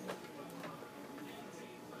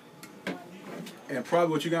 And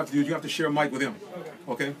probably what you're gonna have to do is you have to share a mic with him.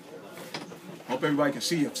 Okay. Hope everybody can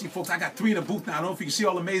see you. See, folks, I got 3 in the booth now. I don't know if you can see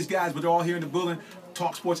all the Maze guys, but they're all here in the building.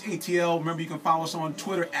 Talk Sports ATL. Remember, you can follow us on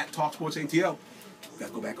Twitter at Talk Sports ATL.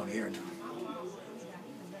 Gotta go back on the air now.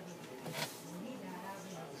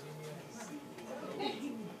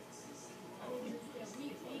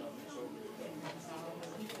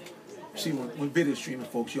 See, when video streaming,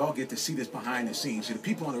 folks, y'all get to see this behind the scenes. See, the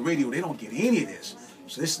people on the radio, they don't get any of this.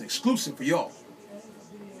 So this is an exclusive for y'all.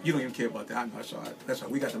 You don't even care about that. That's all right. That's all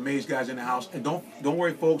right. We got the Maze guys in the house. And don't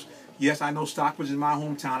worry, folks. Yes, I know Stockbridge is my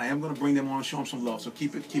hometown. I am going to bring them on and show them some love. So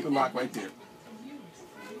keep it locked right there.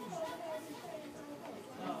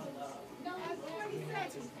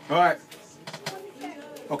 All right.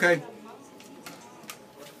 Okay.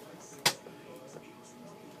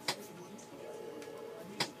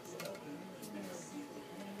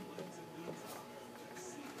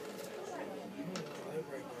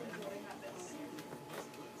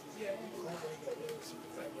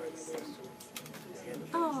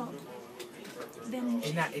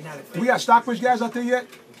 We got Stockbridge guys out there yet?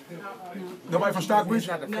 No. Nobody from Stockbridge?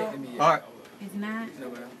 It's not affecting me yet. All right. It's not?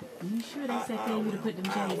 No, ma'am. You sure they said they would have put them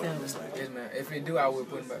J's on? Yes, ma'am. If it do, I would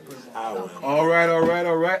put them back. All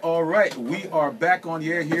right. We are back on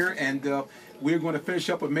the air here, and we're going to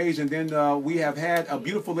finish up with Mays, and then we have had a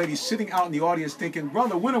beautiful lady sitting out in the audience thinking,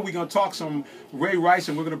 brother, when are we going to talk some Ray Rice,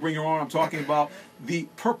 and we're going to bring her on. I'm talking about the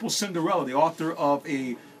Purple Cinderella, the author of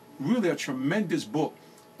a tremendous book,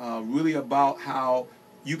 really about how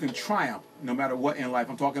you can triumph no matter what in life.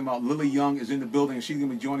 I'm talking about Lillie Young is in the building, and she's going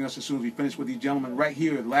to be joining us as soon as we finish with these gentlemen right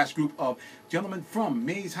here, the last group of gentlemen from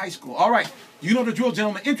Mays High School. All right, you know the drill,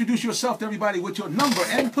 gentlemen. Introduce yourself to everybody with your number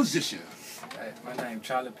and position. Hey, my name is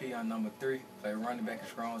Charlie P. I'm number 3. Play running back and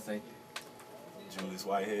strong safety. Julius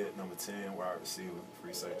Whitehead, number 10, wide receiver,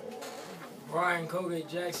 free safety. Brian Colgate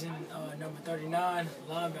Jackson, number 39,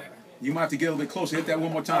 linebacker. You might have to get a little bit closer. Hit that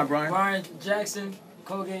one more time, Brian. Brian Jackson,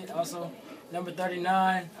 Colgate, also number 39.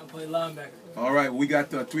 I play linebacker. All right, we got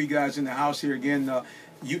 3 guys in the house here again.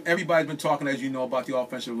 Everybody's been talking, as you know, about the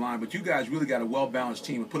offensive line, but you guys really got a well-balanced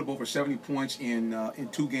team. We put up over 70 points in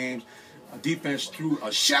 2 games. Defense threw a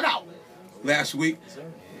shutout last week.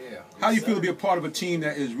 Yeah. How do you feel to be a part of a team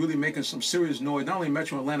that is really making some serious noise, not only in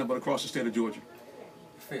Metro Atlanta, but across the state of Georgia?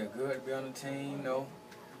 I feel good to be on the team, you know.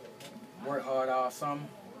 Work hard all summer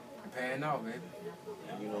and paying off, baby.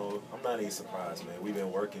 You know, I'm not even surprised, man. We've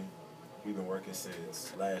been working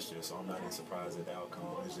since last year, so I'm not even surprised at the outcome.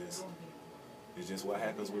 It's just what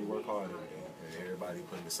happens when we work hard every day, and everybody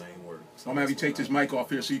putting the same work. So I'm going to have you take this mic off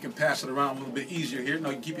here so you can pass it around a little bit easier here. No,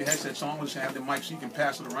 you can keep your headsets on. We'll just have the mic so you can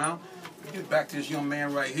pass it around. Get back to this young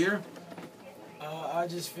man right here. I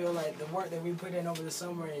just feel like the work that we put in over the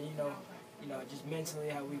summer, and you know, just mentally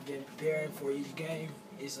how we've been preparing for each game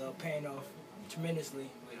is paying off tremendously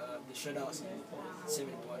with the shutouts and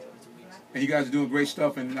 70 points over 2 weeks. And you guys are doing great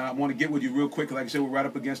stuff, and I want to get with you real quick. Like I said, we're right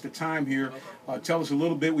up against the time here. Tell us a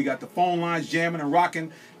little bit. We got the phone lines jamming and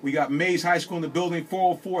rocking. We got Mays High School in the building,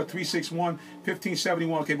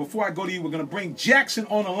 404-361-1571. Okay, before I go to you, we're going to bring Jackson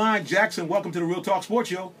on the line. Jackson, welcome to the Real Talk Sports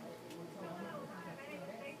Show.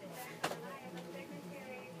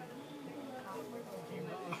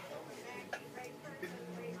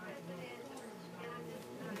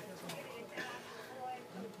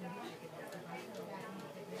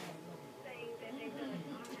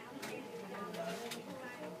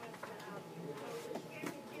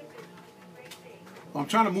 I'm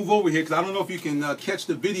trying to move over here because I don't know if you can catch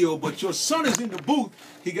the video, but your son is in the booth.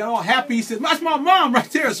 He got all happy. He said, that's my mom right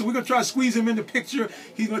there. So we're going to try to squeeze him in the picture.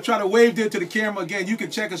 He's going to try to wave there to the camera. Again, you can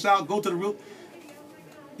check us out. Go to the Real...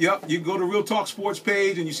 Yep, you can go to Real Talk Sports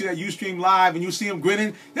page, and you see that Ustream Live, and you see him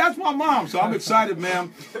grinning. That's my mom. So I'm excited,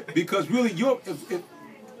 ma'am, because really,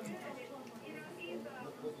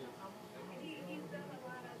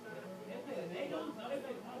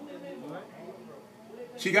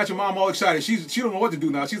 she got your mom all excited. She don't know what to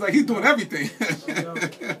do now. She's like, he's doing everything.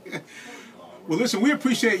 Well, listen, we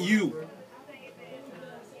appreciate you.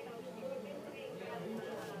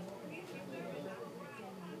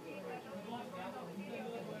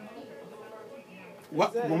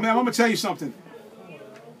 Well, ma'am, I'm going to tell you something.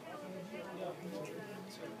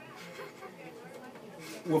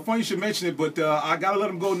 Well, funny you should mention it, but I got to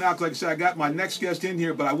let him go now because, like I said, I got my next guest in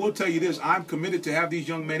here. But I will tell you this. I'm committed to have these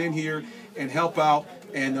young men in here and help out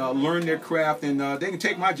and learn their craft. And they can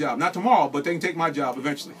take my job. Not tomorrow, but they can take my job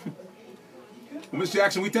eventually. Well, Ms.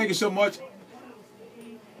 Jackson, we thank you so much.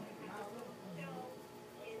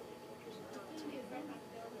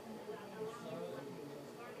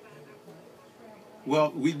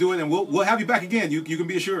 Well, we do it, and we'll have you back again. You can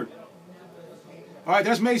be assured. All right,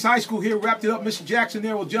 that's Mays High School here. Wrapped it up. Mr. Jackson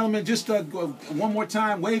there. Well, gentlemen, just one more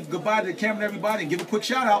time, wave goodbye to the camera and everybody, and give a quick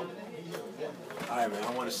shout out. All right, man.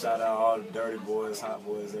 I want to shout out all the dirty boys, hot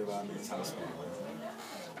boys, everybody in Mays High School, man.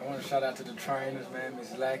 I want to shout out to the trainers, man.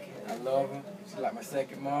 Miss Lackey, I love her. She's like my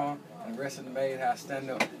second mom. And the rest of the Mays High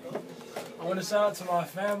stand up. I want to shout out to my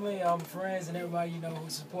family, friends, and everybody who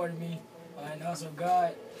supported me, and also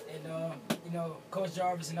God, and Coach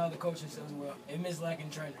Jarvis and other coaches as well, and Miss Lackey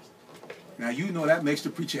and trainers. Now, you know that makes the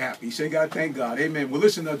preacher happy. He said, God, thank God. Amen. Well,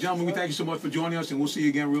 listen, gentlemen, we thank you so much for joining us, and we'll see you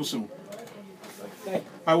again real soon. All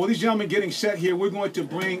right, well, these gentlemen getting set here. We're going to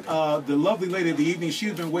bring the lovely lady of the evening.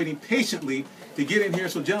 She's been waiting patiently to get in here.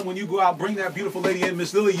 So, gentlemen, when you go out, bring that beautiful lady in,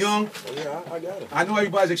 Miss Lillie Young. Oh, yeah, I got it. I know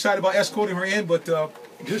everybody's excited about escorting her in, but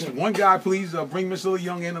just one guy, please, bring Miss Lillie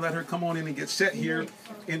Young in and let her come on in and get set here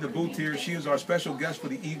in the booth here. She is our special guest for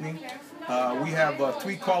the evening. We have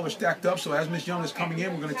 3 callers stacked up, so as Miss Young is coming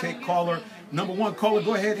in, we're going to take caller number 1. Caller,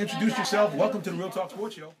 go ahead, introduce yourself. Welcome to the Real Talk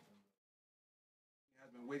Sports Show.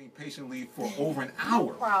 waiting patiently for over an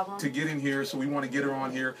hour to get in here, so we want to get her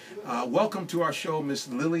on here. Welcome to our show, Miss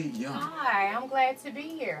Lillie Young. Hi, I'm glad to be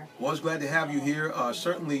here. Was glad to have you here.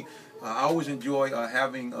 Certainly, I always enjoy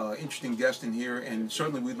having interesting guests in here, and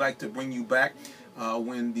certainly we'd like to bring you back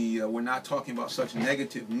when we're not talking about such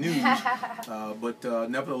negative news. But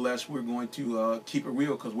nevertheless, we're going to keep it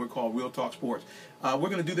real because we're called Real Talk Sports. We're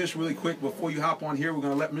going to do this really quick. Before you hop on here, we're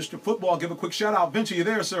going to let Mr. Football give a quick shout out. Vince, are you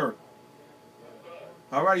there, sir?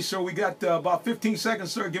 All righty, sir. We got about 15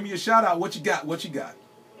 seconds, sir. Give me a shout out. What you got? What you got?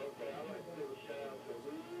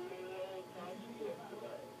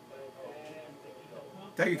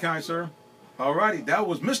 Thank you, kind sir. All righty, that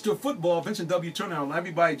was Mr. Football, Vincent W. Turner. And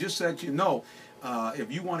everybody, just so that you know,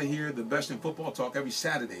 if you want to hear the best in football talk every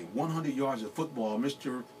Saturday, 100 yards of football,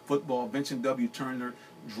 Mr. Football, Vincent W. Turner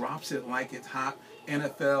drops it like it's hot.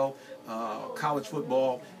 NFL, college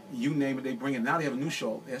football, you name it, they bring it. Now they have a new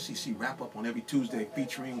show, the SEC Wrap-Up, on every Tuesday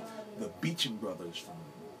featuring the Beecham brothers from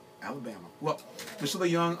Alabama. Well, Ms. Lillie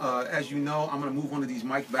Young, as you know, I'm going to move one of these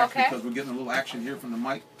mics back because we're getting a little action here from the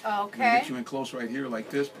mic. Okay. Get you in close right here like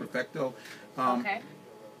this. Perfecto. Okay.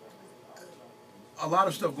 A lot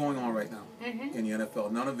of stuff going on right now in the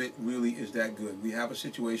NFL. None of it really is that good. We have a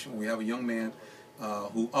situation where we have a young man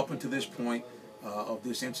who, up until this point of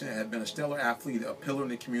this incident, had been a stellar athlete, a pillar in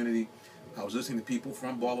the community. I was listening to people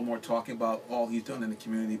from Baltimore talking about all he's done in the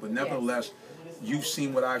community, but nevertheless, you've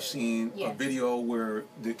seen what I've seen, a video where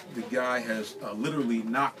the guy has literally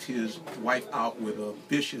knocked his wife out with a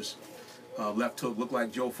vicious left hook, looked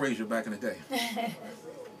like Joe Frazier back in the day.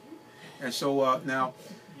 And so now,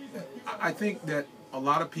 I think that a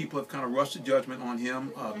lot of people have kind of rushed to judgment on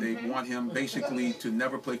him. They want him basically to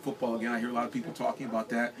never play football again. I hear a lot of people talking about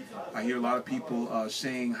that. I hear a lot of people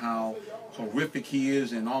saying how horrific he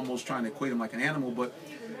is and almost trying to equate him like an animal. But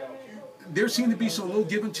there seemed to be some little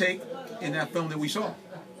give and take in that film that we saw.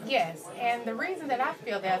 Yes, and the reason that I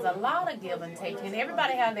feel there's a lot of give and take, and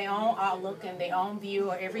everybody has their own outlook and their own view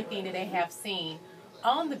or everything that they have seen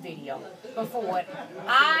on the video. But for what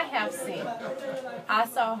I have seen, I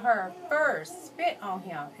saw her first spit on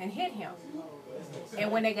him and hit him.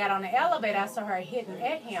 And when they got on the elevator, I saw her hitting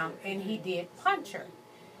at him, and he did punch her.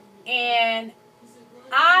 And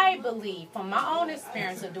I believe, from my own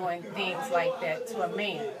experience of doing things like that to a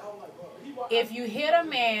man, if you hit a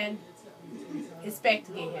man, expect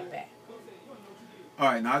to get hit back. All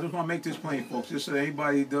right, now I just want to make this plain, folks, just so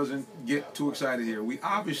anybody doesn't get too excited here. We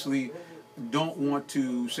obviously don't want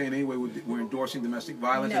to say in any way we're endorsing domestic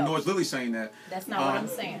violence, and nor is Lillie saying that. That's not what I'm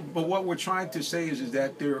saying. But what we're trying to say is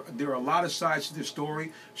that there are a lot of sides to this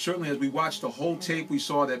story. Certainly, as we watched the whole tape, we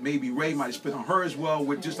saw that maybe Ray might have spit on her as well,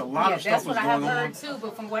 with just a lot of stuff was going on. That's what I have heard too,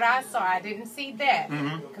 but from what I saw, I didn't see that,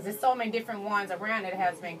 because there's so many different ones around that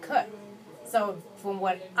has been cut. So from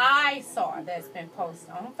what I saw that's been posted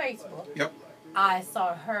on Facebook, I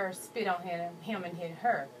saw her spit on him and hit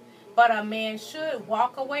her. But a man should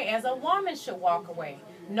walk away, as a woman should walk away.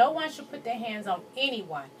 No one should put their hands on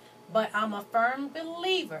anyone. But I'm a firm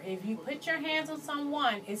believer, if you put your hands on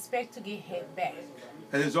someone, expect to get hit back.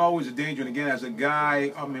 And there's always a danger. And again, as a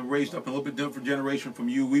guy, I mean, raised up in a little bit different generation from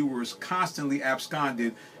you, we were constantly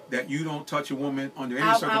absconded that you don't touch a woman under any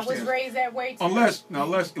circumstance. I was raised that way too. Unless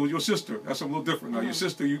it was your sister. That's a little different. Now, your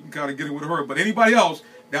sister, you can kind of get it with her. But anybody else,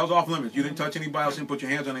 that was off limits. You didn't touch anybody else, didn't put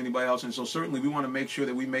your hands on anybody else. And so certainly we want to make sure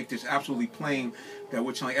that we make this absolutely plain, that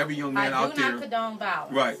we're telling every young man out there. I do not condone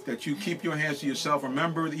violence. Right, that you keep your hands to yourself.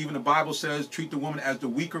 Remember, even the Bible says, treat the woman as the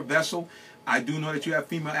weaker vessel. I do know that you have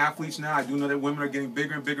female athletes now. I do know that women are getting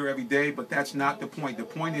bigger and bigger every day, but that's not the point. The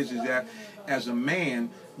point is that as a man,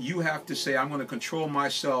 you have to say, I'm going to control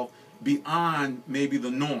myself beyond maybe the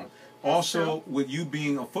norm. Also, with you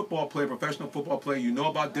being a football player, professional football player, you know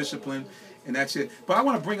about discipline, and that's it. But I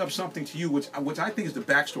want to bring up something to you, which I think is the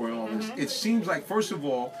backstory on all this. It seems like, first of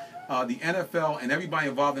all, the NFL and everybody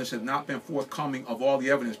involved in this have not been forthcoming of all the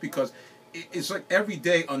evidence, because it's like every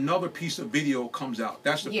day another piece of video comes out.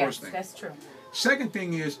 That's the first thing. Yes, that's true. Second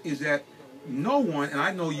thing is that no one, and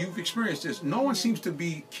I know you've experienced this, no one seems to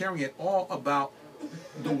be caring at all about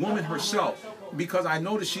the woman herself, because I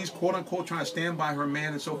know that she's quote-unquote trying to stand by her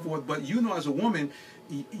man and so forth, but you know, as a woman,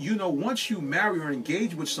 you know, once you marry or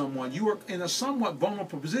engage with someone, you are in a somewhat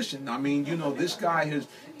vulnerable position. I mean, you know, this guy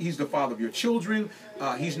he's the father of your children,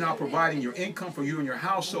 he's now providing your income for you and your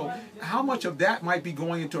house, so how much of that might be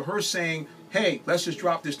going into her saying, hey, let's just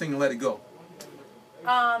drop this thing and let it go?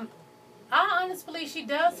 I honestly believe she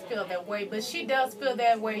does feel that way, but she does feel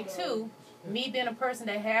that way too. Me being a person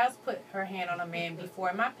that has put her hand on a man before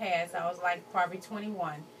in my past, I was like probably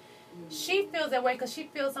 21. she feels that way because she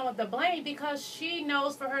feels some of the blame because she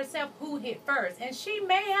knows for herself who hit first. And she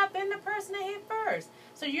may have been the person that hit first.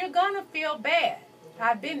 So you're going to feel bad.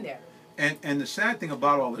 I've been there. And the sad thing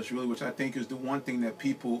about all this, really, which I think is the one thing that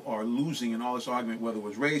people are losing in all this argument, whether it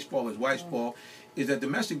was Ray's fault or his wife's fault, is that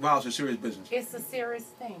domestic violence is serious business. It's a serious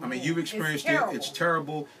thing. I mean, you've experienced it. It's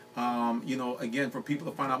terrible. You know, again, for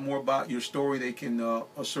people to find out more about your story, they can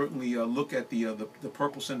certainly look at the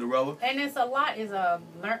Purple Cinderella. And it's a lot is a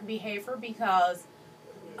learned behavior because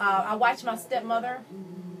I watched my stepmother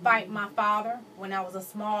fight my father when I was a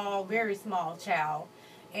small, very small child.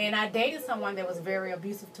 And I dated someone that was very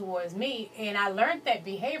abusive towards me. And I learned that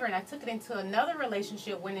behavior and I took it into another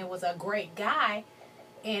relationship when it was a great guy.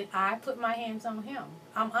 And I put my hands on him.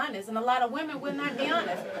 I'm honest. And a lot of women will not be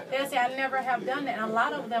honest. They'll say, I never have done that. And a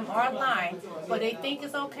lot of them are lying. But they think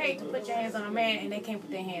it's okay to put your hands on a man and they can't put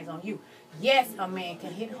their hands on you. Yes, a man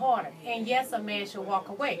can hit harder. And yes, a man should walk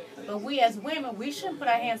away. But we as women, we shouldn't put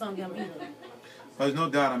our hands on them either. There's no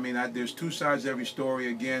doubt. I mean, there's two sides to every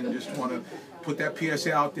story. Again, just want to put that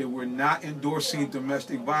PSA out there. We're not endorsing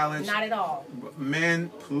domestic violence. Not at all. Men,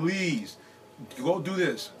 please, go do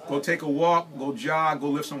this. Go take a walk, go jog, go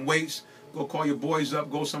lift some weights, go call your boys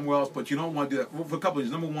up, go somewhere else. But you don't want to do that for a couple of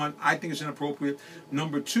reasons. Number one, I think it's inappropriate.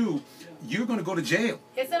 Number two, you're going to go to jail.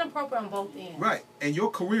 It's inappropriate on both ends. Right. And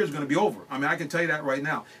your career is going to be over. I mean, I can tell you that right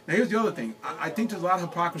now. Now, here's the other thing. I think there's a lot of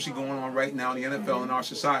hypocrisy going on right now in the NFL and our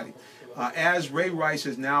society. As Ray Rice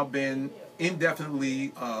has now been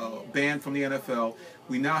indefinitely banned from the NFL,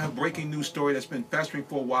 we now have breaking news story that's been festering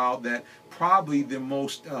for a while that probably the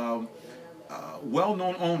most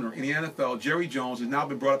well-known owner in the NFL, Jerry Jones, has now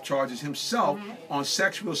been brought up charges himself on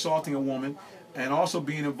sexually assaulting a woman and also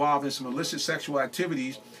being involved in some illicit sexual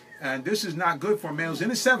activities. And this is not good for a man who's in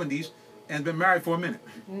his 70s and been married for a minute.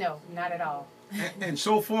 No, not at all. And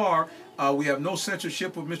so far, we have no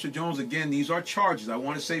censorship of Mr. Jones. Again, these are charges. I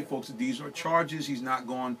want to say, folks, that these are charges. He's not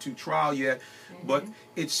gone to trial yet. But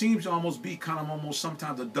it seems to almost be kind of almost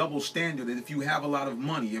sometimes a double standard that if you have a lot of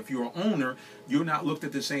money, if you're an owner, you're not looked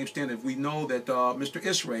at the same standard. We know that Mr.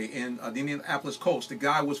 Isray in the Indianapolis Colts, the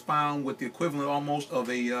guy was found with the equivalent almost of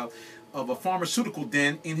a pharmaceutical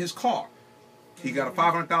den in his car. He got a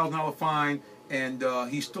 $500,000 fine. And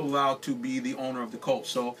he's still allowed to be the owner of the Colts.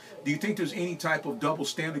 So do you think there's any type of double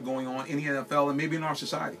standard going on in the NFL and maybe in our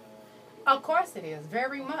society? Of course it is,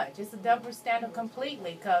 very much. It's a double standard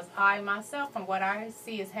completely because I myself, from what I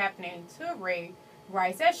see is happening to Ray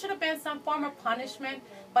Rice, there should have been some form of punishment,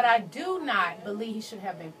 but I do not believe he should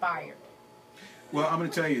have been fired. Well, I'm going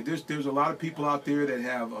to tell you, there's a lot of people out there that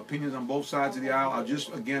have opinions on both sides of the aisle. I'll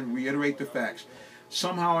just, again, reiterate the facts.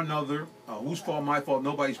 Somehow or another, whose fault, my fault,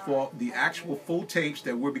 nobody's fault, the actual full tapes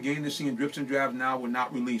that we're beginning to see in drips and drabs now were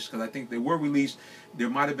not released. Because I think they were released, there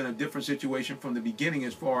might have been a different situation from the beginning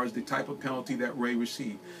as far as the type of penalty that Ray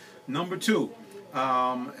received. Number two,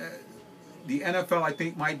 the NFL, I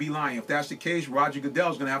think, might be lying. If that's the case, Roger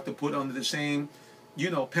Goodell is going to have to put under the same,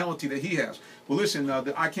 penalty that he has. Well, listen,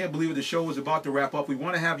 I can't believe it. The show is about to wrap up. We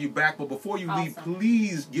want to have you back, but before you leave,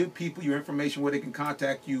 please give people your information where they can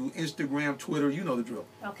contact you, Instagram, Twitter, you know the drill.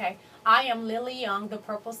 Okay. I am Lillie Young, The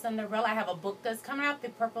Purple Cinderella. I have a book that's coming out, The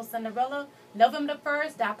Purple Cinderella, November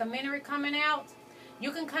 1st, documentary coming out.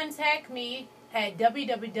 You can contact me at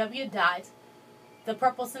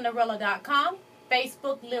www.thepurplecinderella.com,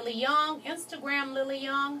 Facebook, Lillie Young, Instagram, Lillie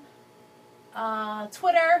Young,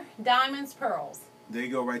 Twitter, Diamonds, Pearls. There you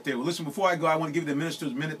go, right there. Well, listen, before I go, I want to give the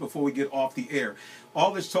ministers a minute before we get off the air.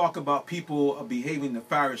 All this talk about people behaving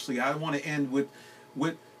nefariously, I want to end with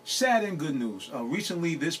sad and good news.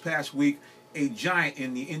 Recently, this past week, a giant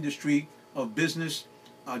in the industry of business,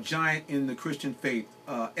 a giant in the Christian faith,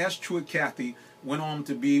 S. Truett Cathy, went on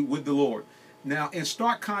to be with the Lord. Now, in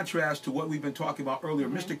stark contrast to what we've been talking about earlier,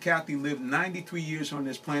 Mr. Cathy lived 93 years on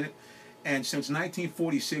this planet, and since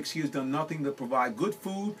 1946, he has done nothing to provide good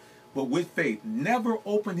food, but with faith. Never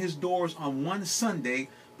opened his doors on one Sunday,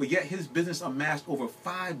 but yet his business amassed over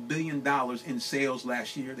 $5 billion in sales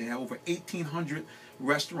last year. They have over 1,800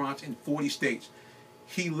 restaurants in 40 states.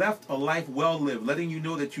 He left a life well lived, letting you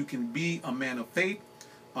know that you can be a man of faith,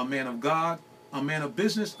 a man of God, a man of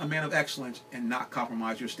business, a man of excellence, and not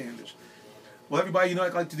compromise your standards. Well, everybody, you know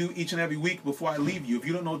what I like to do each and every week before I leave you. If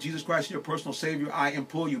you don't know Jesus Christ, your personal Savior, I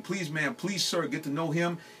implore you, please, ma'am, please, sir, get to know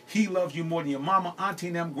him. He loves you more than your mama, auntie,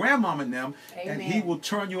 and them, grandmama, and them. Amen. And he will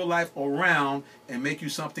turn your life around and make you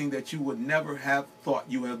something that you would never have thought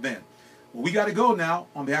you would have been. Well, we got to go now.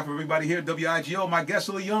 On behalf of everybody here at WIGO, my guest,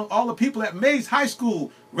 Lillie Young, all the people at Mays High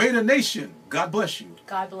School, Raider Nation, God bless you.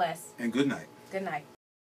 God bless. And good night. Good night.